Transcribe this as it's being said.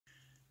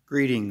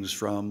Greetings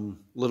from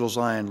Little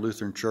Zion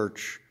Lutheran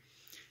Church.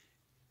 I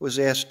was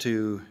asked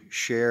to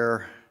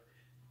share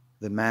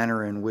the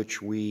manner in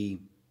which we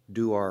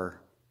do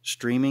our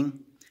streaming,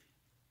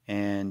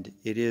 and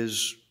it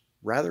is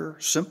rather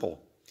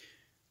simple.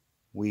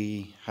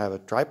 We have a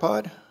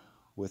tripod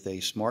with a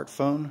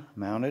smartphone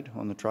mounted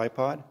on the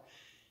tripod.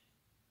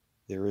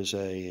 There is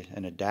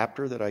an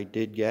adapter that I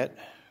did get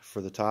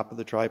for the top of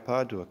the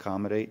tripod to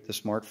accommodate the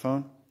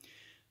smartphone.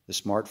 The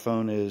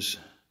smartphone is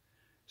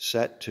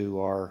set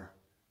to our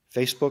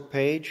Facebook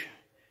page.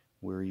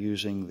 We're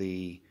using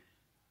the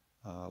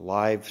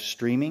live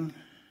streaming,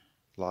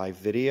 live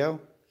video.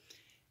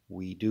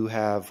 We do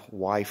have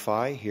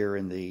Wi-Fi here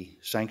in the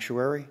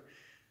sanctuary,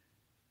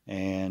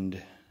 and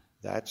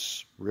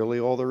that's really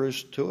all there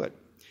is to it.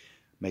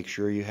 Make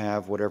sure you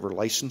have whatever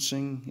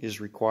licensing is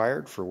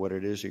required for what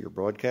it is that you're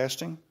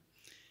broadcasting.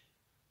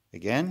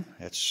 Again,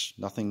 it's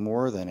nothing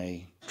more than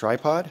a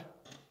tripod,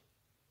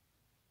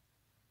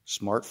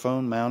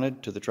 smartphone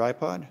mounted to the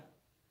tripod,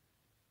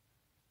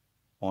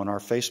 on our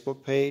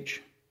Facebook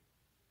page,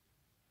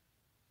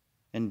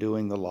 and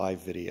doing the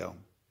live video.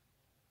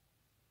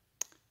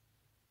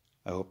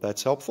 I hope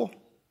that's helpful.